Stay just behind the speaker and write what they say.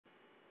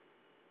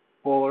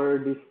For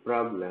this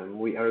problem,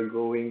 we are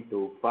going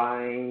to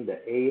find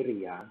the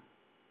area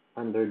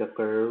under the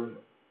curve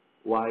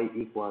y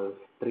equals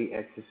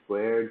 3x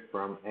squared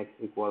from x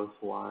equals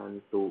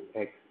 1 to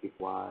x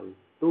equals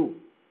 2.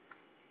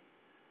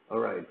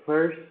 Alright,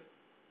 first,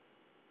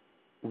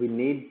 we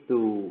need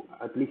to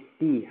at least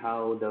see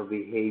how the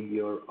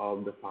behavior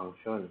of the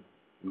function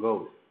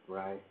goes,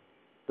 right?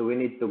 So we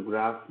need to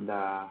graph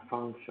the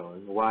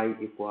function y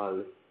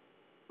equals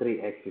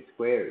 3x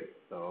squared.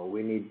 So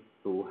we need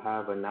to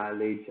have a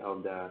knowledge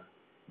of the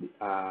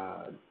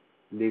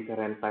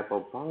different type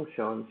of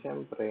function.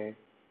 Siyempre,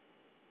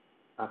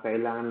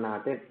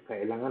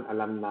 kailangan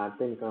alam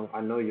natin kung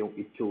ano yung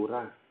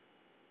itsura.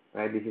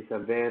 Right? This is a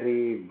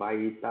very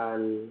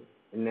vital,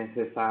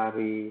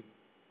 necessary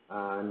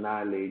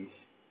knowledge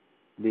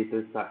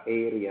dito sa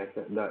area,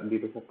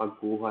 dito sa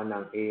pagkuha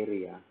ng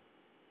area.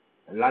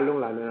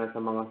 Lalong-lalo na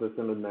sa mga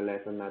susunod na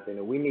lesson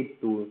natin, we need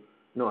to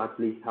know at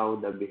least how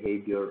the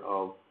behavior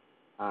of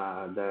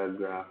the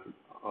graph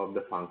of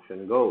the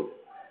function goes.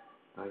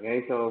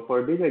 Okay, so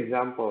for this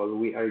example,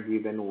 we are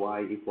given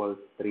y equals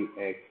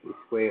 3x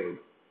squared.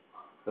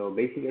 So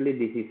basically,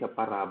 this is a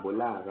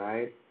parabola,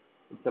 right?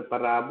 It's a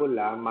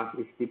parabola, mas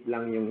steep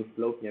lang yung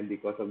slope niya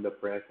because of the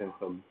presence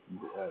of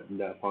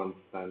the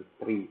constant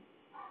 3.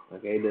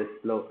 Okay, the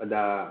slope,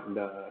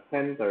 the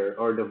center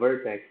or the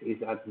vertex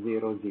is at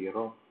 0,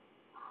 0.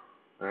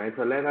 Alright,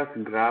 so let us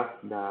graph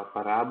the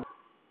parabola.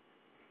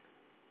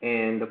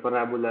 And the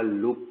parabola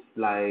looks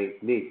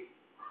like this.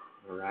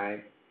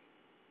 Alright,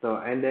 so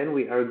and then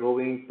we are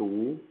going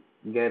to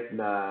get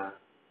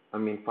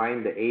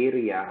find the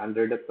area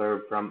under the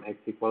curve from x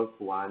equals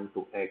 1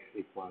 to x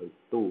equals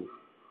 2.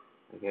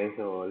 Okay,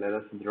 so let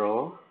us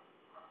draw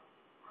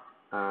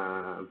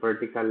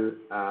vertical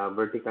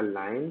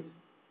lines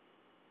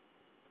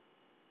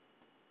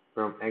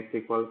from x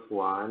equals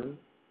 1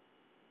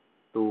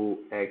 to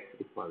x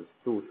equals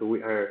 2. So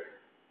we are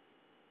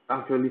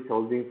actually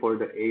solving for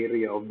the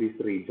area of this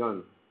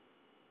region.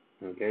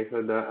 Okay, so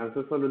ang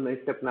susunod na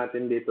step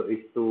natin dito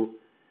is to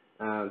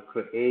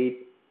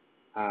create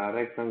a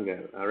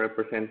rectangle, a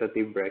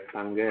representative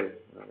rectangle.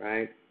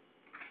 Alright?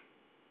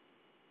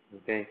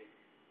 Okay.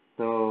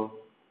 So,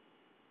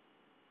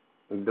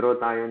 draw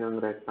tayo ng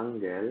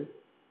rectangle.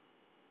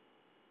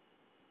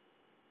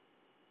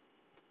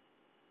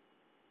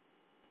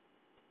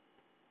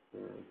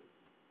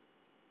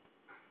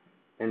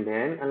 And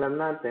then, alam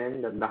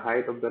natin that the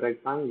height of the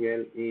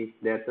rectangle is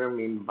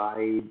determined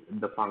by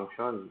the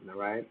function,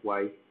 right?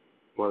 Y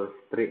equals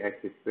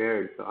 3x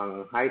squared. So,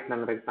 ang height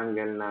ng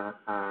rectangle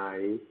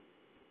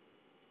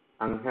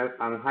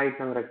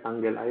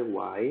ay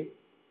y,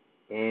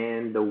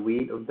 and the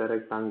width of the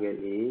rectangle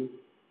is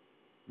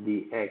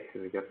dx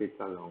because it's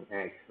along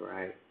x,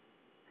 right?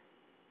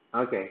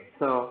 Okay,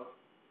 so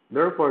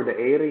therefore the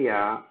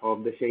area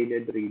of the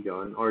shaded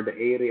region or the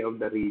area of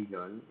the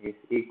region is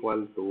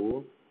equal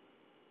to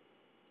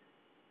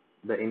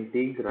the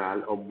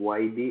integral of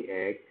y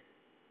dx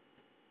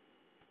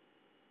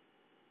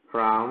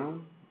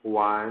from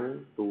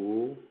 1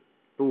 to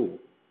 2,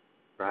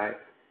 right?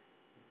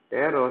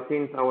 Pero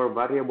since our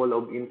variable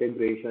of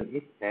integration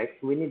is x,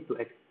 we need to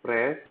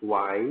express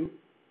y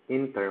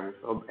in terms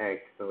of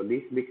x. So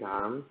this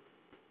becomes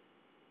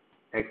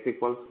x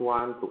equals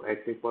 1 to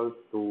x equals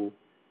 2.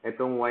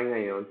 Itong y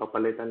ngayon,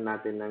 papalitan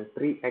natin ng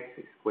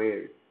 3x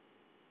squared.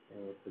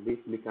 So this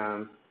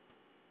becomes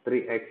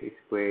 3x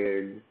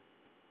squared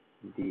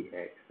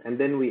dx. And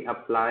then we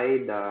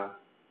apply the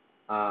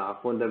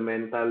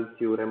fundamental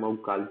theorem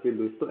of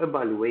calculus to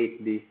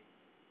evaluate this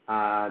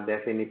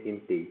definite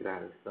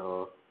integral.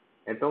 So,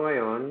 ito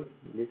ngayon,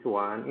 this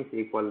one is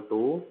equal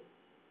to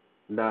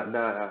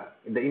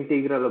the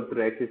integral of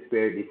 3x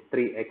squared is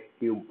 3x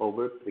cubed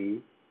over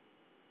 3,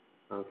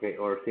 okay,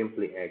 or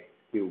simply x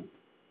cubed,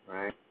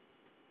 right?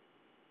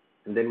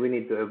 And then we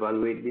need to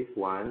evaluate this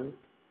one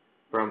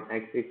from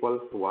x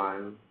equals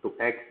 1 to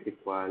x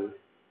equals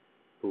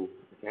 2.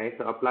 Okay,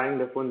 so applying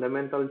the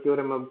fundamental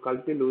theorem of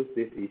calculus,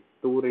 this is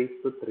 2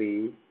 raised to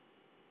 3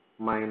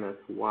 minus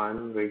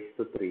 1 raised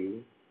to 3,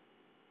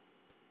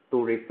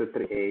 2 raised to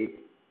 3, 8,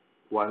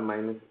 1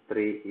 minus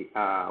 3,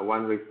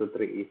 1 raised to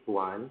 3 is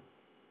 1,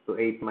 so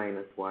 8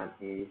 minus 1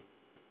 is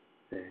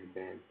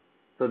 7.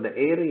 So the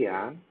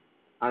area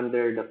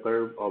under the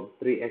curve of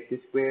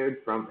 3x squared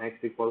from x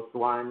equals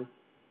 1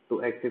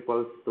 to x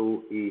equals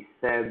 2 is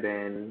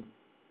 7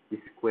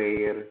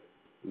 square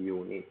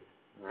units,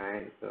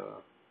 right?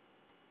 So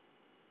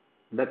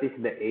that is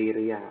the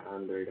area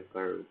under the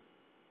curve.